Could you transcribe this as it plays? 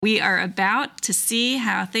We are about to see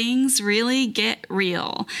how things really get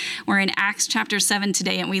real. We're in Acts chapter 7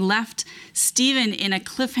 today, and we left Stephen in a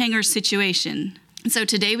cliffhanger situation. So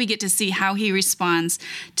today we get to see how he responds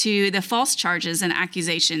to the false charges and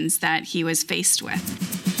accusations that he was faced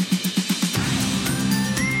with.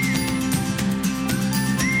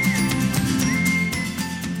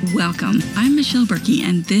 Welcome. I'm Michelle Berkey,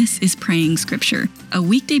 and this is Praying Scripture, a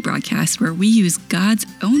weekday broadcast where we use God's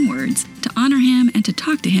own words to honor Him and to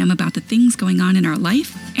talk to Him about the things going on in our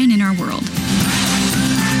life and in our world.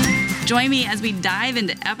 Join me as we dive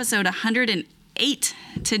into episode 108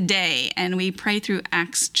 today, and we pray through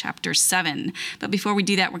Acts chapter 7. But before we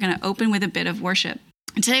do that, we're going to open with a bit of worship.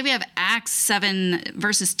 Today we have Acts 7,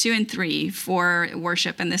 verses 2 and 3 for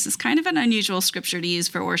worship, and this is kind of an unusual scripture to use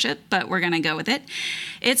for worship, but we're going to go with it.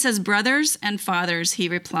 It says, "Brothers and fathers," he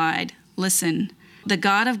replied, "listen. The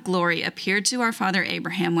God of glory appeared to our father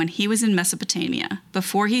Abraham when he was in Mesopotamia,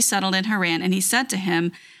 before he settled in Haran, and he said to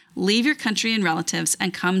him, 'Leave your country and relatives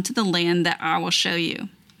and come to the land that I will show you.'"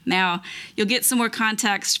 Now, you'll get some more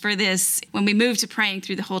context for this when we move to praying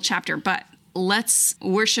through the whole chapter, but let's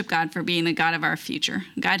worship God for being the God of our future,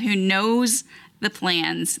 God who knows the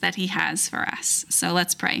plans that He has for us. So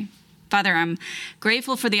let's pray. Father, I'm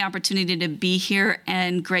grateful for the opportunity to be here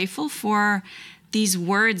and grateful for these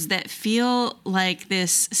words that feel like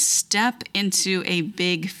this step into a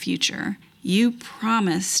big future. You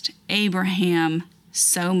promised Abraham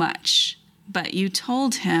so much, but you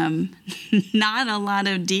told him not a lot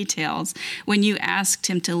of details when you asked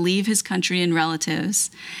him to leave his country and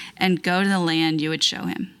relatives and go to the land you would show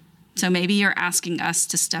him. So maybe you're asking us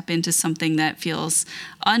to step into something that feels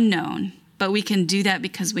unknown, but we can do that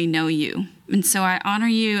because we know you. And so I honor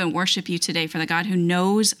you and worship you today for the God who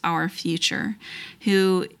knows our future,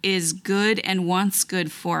 who is good and wants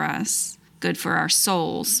good for us. Good for our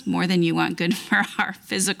souls, more than you want good for our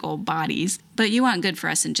physical bodies, but you want good for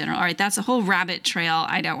us in general. All right, that's a whole rabbit trail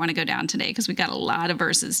I don't want to go down today because we got a lot of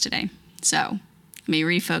verses today. So let me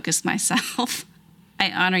refocus myself. I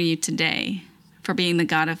honor you today for being the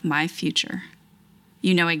God of my future.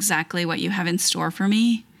 You know exactly what you have in store for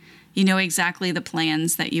me. You know exactly the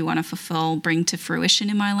plans that you want to fulfill, bring to fruition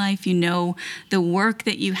in my life. You know the work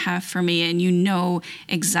that you have for me, and you know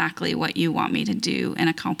exactly what you want me to do and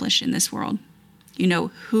accomplish in this world. You know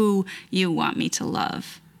who you want me to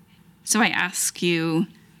love. So I ask you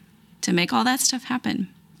to make all that stuff happen.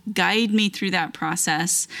 Guide me through that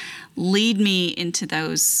process. Lead me into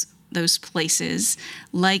those places.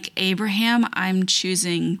 Like Abraham, I'm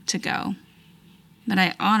choosing to go. But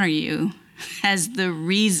I honor you as the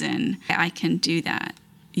reason I can do that.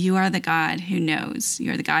 You are the God who knows.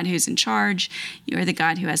 You are the God who's in charge. You are the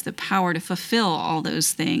God who has the power to fulfill all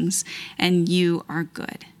those things, and you are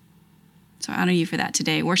good. So I honor you for that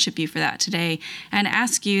today, worship you for that today, and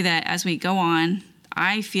ask you that as we go on,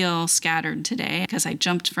 I feel scattered today because I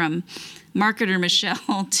jumped from marketer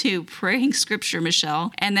Michelle to praying scripture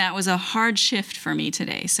Michelle, and that was a hard shift for me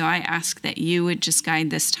today. So I ask that you would just guide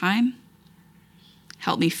this time.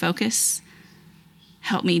 Help me focus.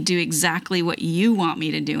 Help me do exactly what you want me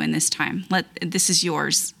to do in this time. This is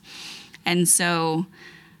yours. And so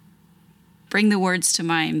bring the words to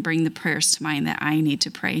mind, bring the prayers to mind that I need to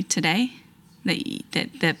pray today, that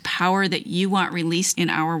the power that you want released in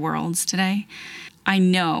our worlds today. I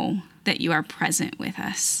know that you are present with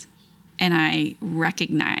us, and I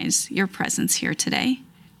recognize your presence here today,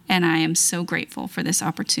 and I am so grateful for this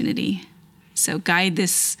opportunity. So guide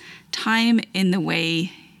this time in the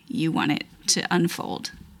way you want it to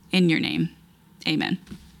unfold. In your name, amen.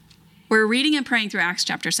 We're reading and praying through Acts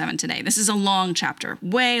chapter 7 today. This is a long chapter,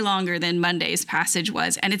 way longer than Monday's passage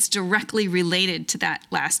was, and it's directly related to that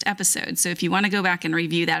last episode. So if you want to go back and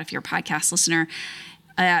review that, if you're a podcast listener,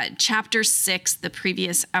 chapter 6, the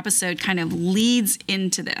previous episode, kind of leads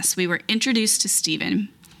into this. We were introduced to Stephen.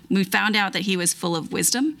 We found out that he was full of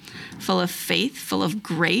wisdom, full of faith, full of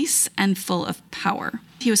grace, and full of power.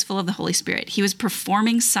 He was full of the Holy Spirit. He was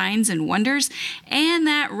performing signs and wonders, and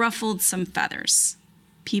that ruffled some feathers.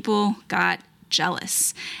 People got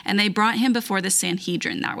jealous, and they brought him before the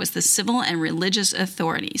Sanhedrin. That was the civil and religious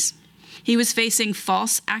authorities. He was facing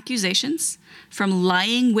false accusations from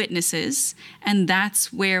lying witnesses, and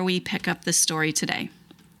that's where we pick up the story today.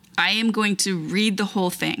 I am going to read the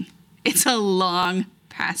whole thing. It's a long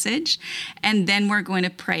passage, and then we're going to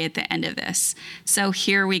pray at the end of this. So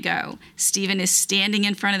here we go. Stephen is standing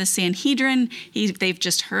in front of the Sanhedrin. They've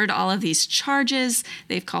just heard all of these charges.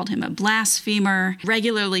 They've called him a blasphemer,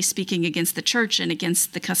 regularly speaking against the church and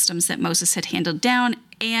against the customs that Moses had handed down.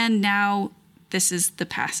 And now this is the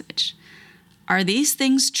passage. "Are these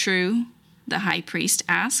things true?" the high priest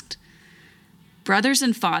asked. "Brothers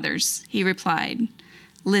and fathers," he replied,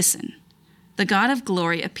 "listen. The God of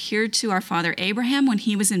glory appeared to our father Abraham when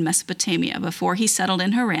he was in Mesopotamia before he settled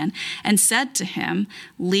in Haran and said to him,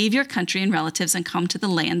 'Leave your country and relatives and come to the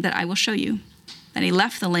land that I will show you.' Then he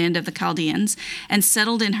left the land of the Chaldeans and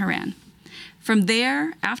settled in Haran. From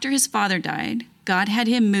there, after his father died, God had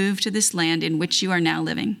him move to this land in which you are now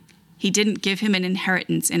living. He didn't give him an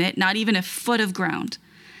inheritance in it, not even a foot of ground.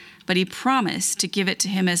 But he promised to give it to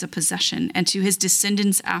him as a possession and to his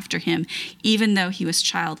descendants after him, even though he was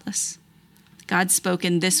childless. God spoke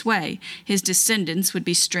in this way: his descendants would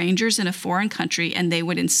be strangers in a foreign country, and they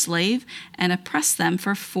would enslave and oppress them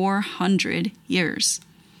for 400 years.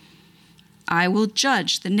 I will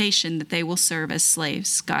judge the nation that they will serve as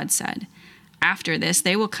slaves, God said. After this,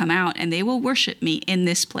 they will come out and they will worship me in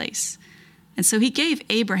this place. And so he gave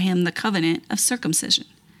Abraham the covenant of circumcision.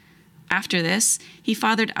 After this, he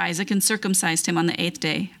fathered Isaac and circumcised him on the 8th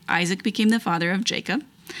day. Isaac became the father of Jacob,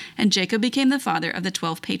 and Jacob became the father of the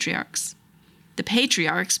 12 patriarchs. The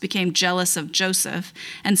patriarchs became jealous of Joseph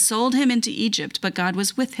and sold him into Egypt, but God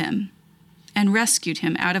was with him and rescued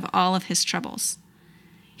him out of all of his troubles.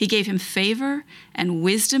 He gave him favor and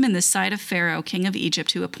wisdom in the sight of Pharaoh, king of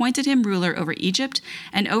Egypt, who appointed him ruler over Egypt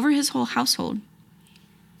and over his whole household.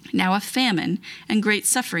 Now a famine and great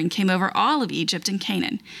suffering came over all of Egypt and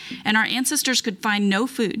Canaan, and our ancestors could find no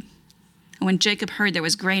food. And when Jacob heard there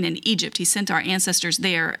was grain in Egypt, he sent our ancestors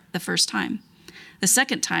there the first time. The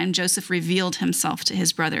second time, Joseph revealed himself to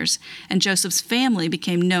his brothers, and Joseph's family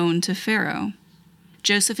became known to Pharaoh.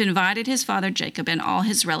 Joseph invited his father Jacob and all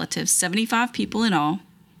his relatives, 75 people in all,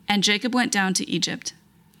 and Jacob went down to Egypt.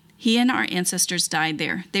 He and our ancestors died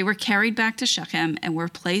there. They were carried back to Shechem and were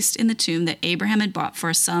placed in the tomb that Abraham had bought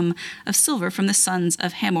for a sum of silver from the sons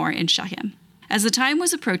of Hamor in Shechem. As the time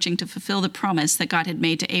was approaching to fulfill the promise that God had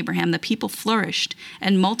made to Abraham, the people flourished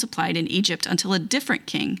and multiplied in Egypt until a different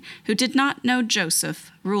king, who did not know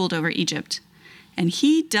Joseph, ruled over Egypt. And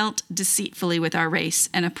he dealt deceitfully with our race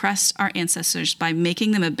and oppressed our ancestors by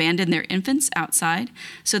making them abandon their infants outside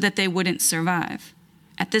so that they wouldn't survive.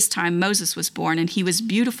 At this time, Moses was born, and he was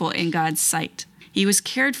beautiful in God's sight. He was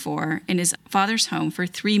cared for in his father's home for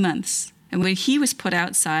 3 months. And when he was put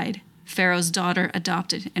outside, Pharaoh's daughter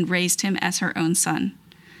adopted and raised him as her own son.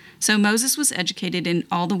 So Moses was educated in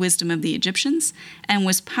all the wisdom of the Egyptians and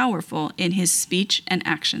was powerful in his speech and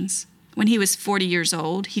actions. When he was 40 years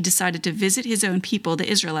old, he decided to visit his own people,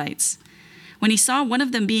 the Israelites. When he saw one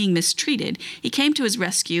of them being mistreated, he came to his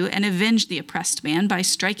rescue and avenged the oppressed man by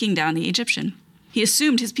striking down the Egyptian. He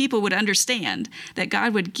assumed his people would understand that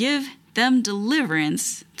God would give them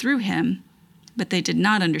deliverance through him, but they did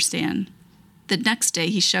not understand. The next day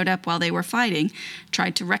he showed up while they were fighting,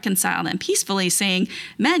 tried to reconcile them peacefully, saying,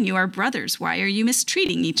 "Men, you are brothers. Why are you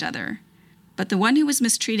mistreating each other?" But the one who was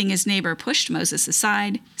mistreating his neighbor pushed Moses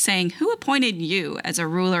aside, saying, "Who appointed you as a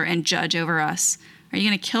ruler and judge over us? Are you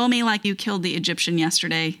going to kill me like you killed the Egyptian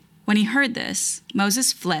yesterday?" When he heard this,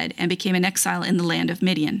 Moses fled and became an exile in the land of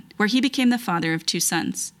Midian, where he became the father of 2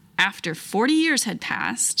 sons. After 40 years had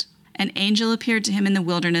passed, an angel appeared to him in the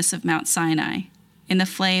wilderness of Mount Sinai, in the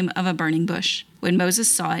flame of a burning bush. When Moses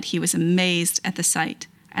saw it, he was amazed at the sight.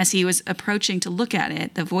 As he was approaching to look at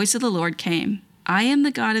it, the voice of the Lord came, "I am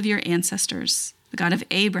the God of your ancestors, the God of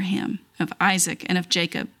Abraham, of Isaac, and of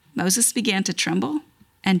Jacob." Moses began to tremble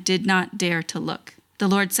and did not dare to look. The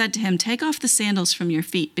Lord said to him, "Take off the sandals from your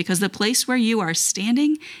feet, because the place where you are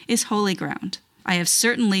standing is holy ground. I have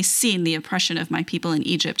certainly seen the oppression of my people in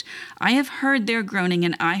Egypt. I have heard their groaning,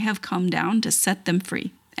 and I have come down to set them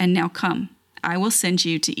free. And now come, I will send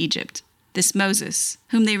you to Egypt." This Moses,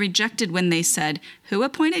 whom they rejected when they said, "Who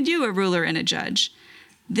appointed you a ruler and a judge?"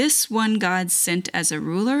 This one God sent as a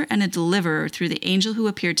ruler and a deliverer through the angel who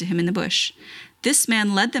appeared to him in the bush. This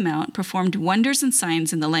man led them out, performed wonders and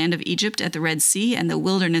signs in the land of Egypt, at the Red Sea, and the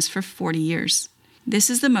wilderness for 40 years. This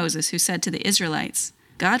is the Moses who said to the Israelites,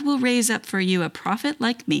 "God will raise up for you a prophet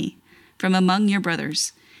like me from among your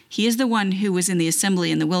brothers. He is the one who was in the assembly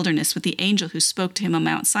in the wilderness with the angel who spoke to him on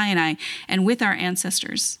Mount Sinai and with our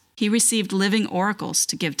ancestors. He received living oracles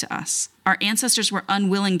to give to us. Our ancestors were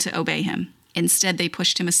unwilling to obey him. Instead, they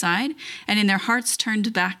pushed him aside and in their hearts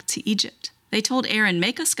turned back to Egypt. They told Aaron,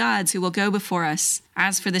 'Make us gods who will go before us.'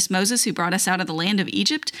 As for this Moses who brought us out of the land of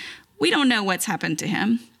Egypt, we don't know what's happened to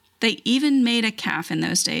him." They even made a calf in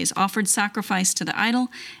those days, offered sacrifice to the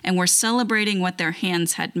idol, and were celebrating what their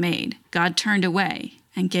hands had made. God turned away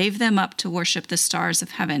and gave them up to worship the stars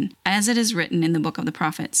of heaven, as it is written in the book of the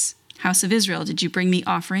prophets. "House of Israel, did you bring me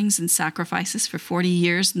offerings and sacrifices for 40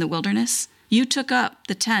 years in the wilderness? You took up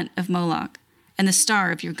the tent of Moloch and the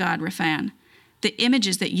star of your god Rephan. the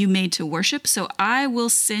images that you made to worship, so I will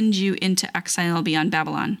send you into exile beyond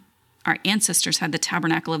Babylon. Our ancestors had the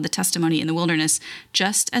tabernacle of the testimony in the wilderness,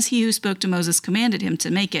 just as he who spoke to Moses commanded him to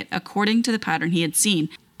make it according to the pattern he had seen.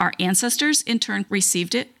 Our ancestors, in turn,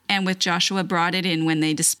 received it, and with Joshua brought it in when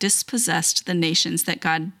they dispossessed the nations that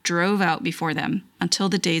God drove out before them until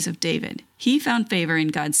the days of David. He found favor in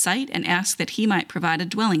God's sight and asked that he might provide a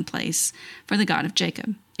dwelling place for the God of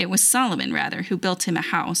Jacob. It was Solomon, rather, who built him a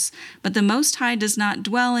house, but the Most High does not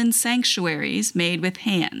dwell in sanctuaries made with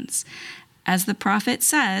hands. As the prophet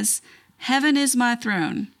says, "Heaven is my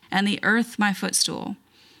throne, and the earth my footstool.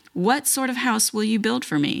 What sort of house will you build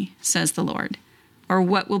for me, says the Lord? Or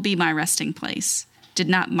what will be my resting place? Did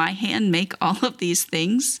not my hand make all of these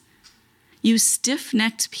things? You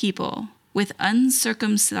stiff-necked people with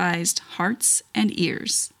uncircumcised hearts and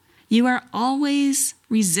ears, you are always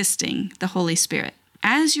resisting the Holy Spirit.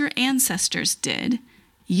 As your ancestors did,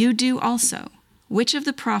 you do also. Which of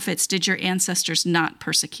the prophets did your ancestors not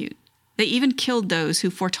persecute? They even killed those who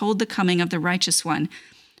foretold the coming of the righteous one,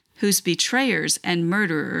 whose betrayers and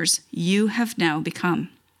murderers you have now become.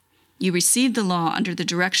 You received the law under the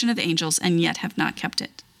direction of angels and yet have not kept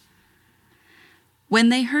it." When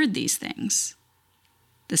they heard these things,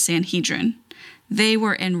 the Sanhedrin, they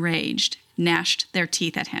were enraged, gnashed their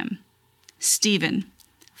teeth at him. Stephen,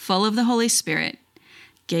 full of the Holy Spirit,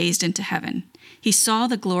 gazed into heaven. He saw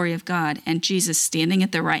the glory of God and Jesus standing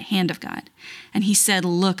at the right hand of God. And he said,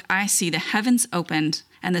 "Look, I see the heavens opened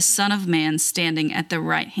and the Son of Man standing at the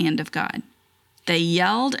right hand of God." They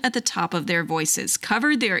yelled at the top of their voices,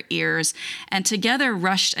 covered their ears, and together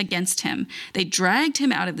rushed against him. They dragged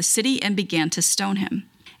him out of the city and began to stone him.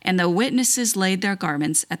 And the witnesses laid their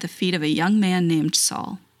garments at the feet of a young man named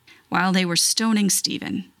Saul. While they were stoning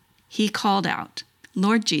Stephen, he called out,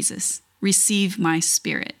 "Lord Jesus, receive my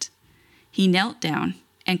spirit." He knelt down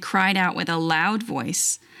and cried out with a loud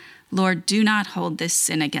voice, "Lord, do not hold this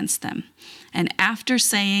sin against them." And after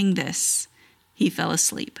saying this, he fell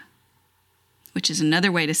asleep, which is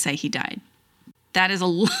another way to say he died. That is a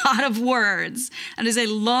lot of words. That is a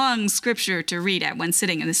long scripture to read at when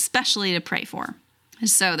sitting, and especially to pray for.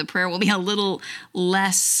 So the prayer will be a little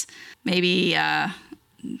less, maybe, a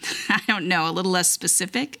little less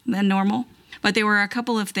specific than normal. But there were a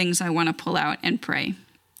couple of things I want to pull out and pray.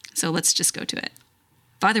 So let's just go to it.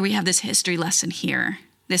 Father, we have this history lesson here,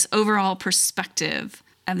 this overall perspective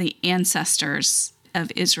of the ancestors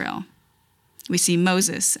of Israel. We see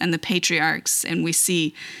Moses and the patriarchs, and we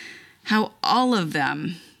see how all of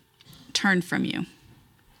them turned from you.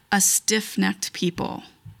 A stiff-necked people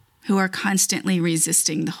who are constantly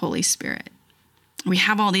resisting the Holy Spirit. We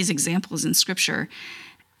have all these examples in Scripture,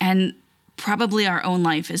 and probably our own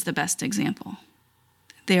life is the best example.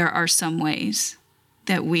 There are some ways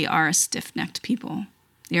that we are a stiff-necked people.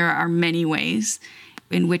 There are many ways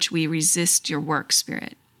in which we resist your work,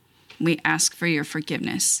 Spirit. We ask for your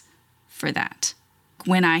forgiveness for that.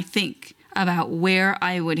 When I think about where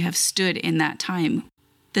I would have stood in that time,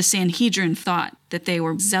 the Sanhedrin thought that they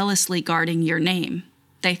were zealously guarding your name.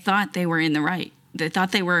 They thought they were in the right. They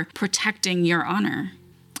thought they were protecting your honor.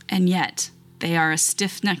 And yet, they are a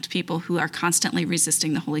stiff-necked people who are constantly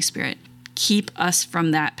resisting the Holy Spirit. Keep us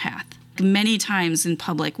from that path. Many times in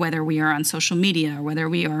public, whether we are on social media, or whether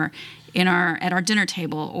we are at our dinner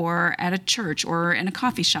table, or at a church, or in a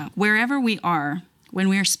coffee shop, wherever we are, when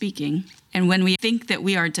we are speaking, and when we think that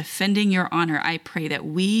we are defending your honor, I pray that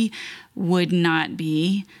we would not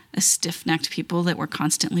be a stiff-necked people that were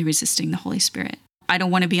constantly resisting the Holy Spirit. I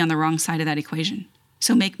don't want to be on the wrong side of that equation.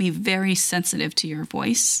 So make me very sensitive to your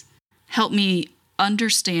voice. Help me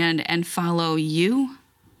understand and follow you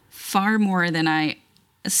far more than I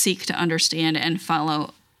seek to understand and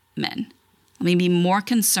follow men. Let me be more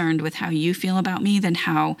concerned with how you feel about me than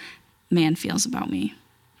how man feels about me.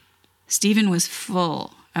 Stephen was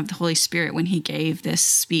full of the Holy Spirit when he gave this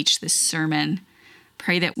speech, this sermon.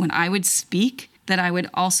 Pray that when I would speak, that I would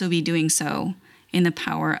also be doing so in the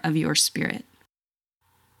power of your Spirit.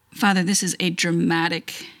 Father, this is a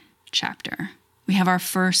dramatic chapter. We have our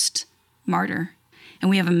first martyr, and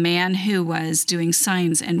we have a man who was doing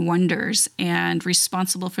signs and wonders and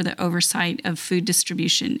responsible for the oversight of food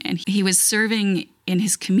distribution. And he was serving in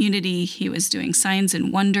his community. He was doing signs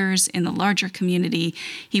and wonders in the larger community.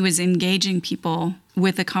 He was engaging people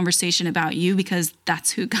with a conversation about you because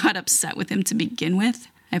that's who got upset with him to begin with.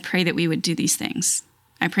 I pray that we would do these things.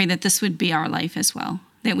 I pray that this would be our life as well,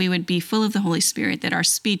 that we would be full of the Holy Spirit, that our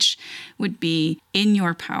speech would be in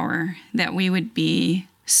your power, that we would be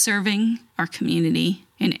serving our community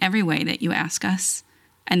in every way that you ask us,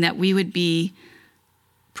 and that we would be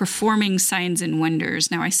performing signs and wonders.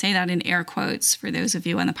 Now, I say that in air quotes for those of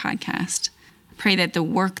you on the podcast, Pray that the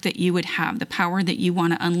work that you would have, the power that you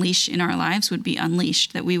want to unleash in our lives would be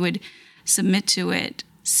unleashed, that we would submit to it,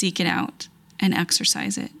 seek it out, and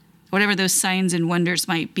exercise it. Whatever those signs and wonders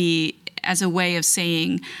might be, as a way of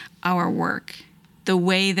saying our work, the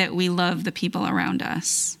way that we love the people around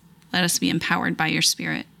us. Let us be empowered by your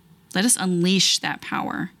Spirit. Let us unleash that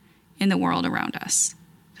power in the world around us,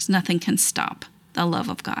 because nothing can stop the love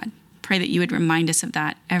of God. Pray that you would remind us of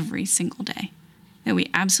that every single day, that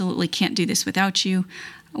we absolutely can't do this without you.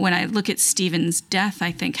 When I look at Stephen's death,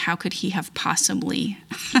 I think, how could he have possibly,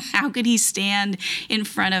 how could he stand in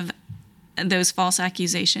front of those false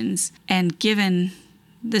accusations and, given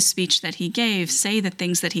the speech that he gave, say the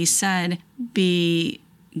things that he said, be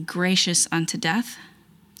gracious unto death?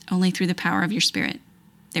 Only through the power of your Spirit.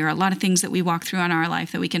 There are a lot of things that we walk through in our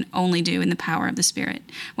life that we can only do in the power of the Spirit.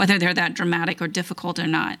 Whether they're that dramatic or difficult or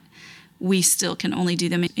not, we still can only do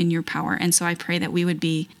them in your power. And so I pray that we would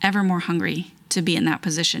be ever more hungry to be in that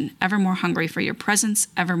position, ever more hungry for your presence,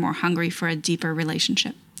 ever more hungry for a deeper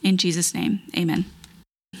relationship. In Jesus' name, amen.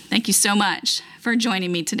 Thank you so much for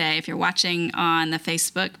joining me today. If you're watching on the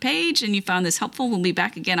Facebook page and you found this helpful, we'll be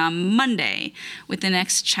back again on Monday with the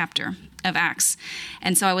next chapter of Acts.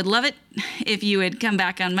 And so I would love it if you would come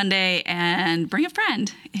back on Monday and bring a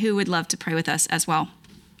friend who would love to pray with us as well.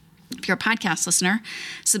 If you're a podcast listener,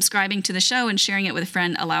 subscribing to the show and sharing it with a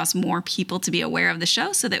friend allows more people to be aware of the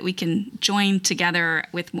show so that we can join together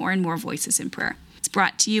with more and more voices in prayer. It's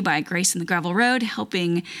brought to you by Grace in the Gravel Road,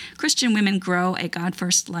 helping Christian women grow a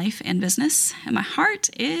God-first life and business. And my heart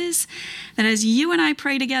is that as you and I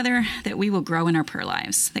pray together, that we will grow in our prayer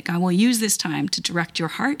lives, that God will use this time to direct your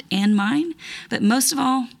heart and mine. But most of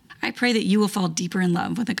all, I pray that you will fall deeper in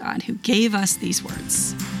love with a God who gave us these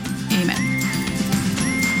words. Amen.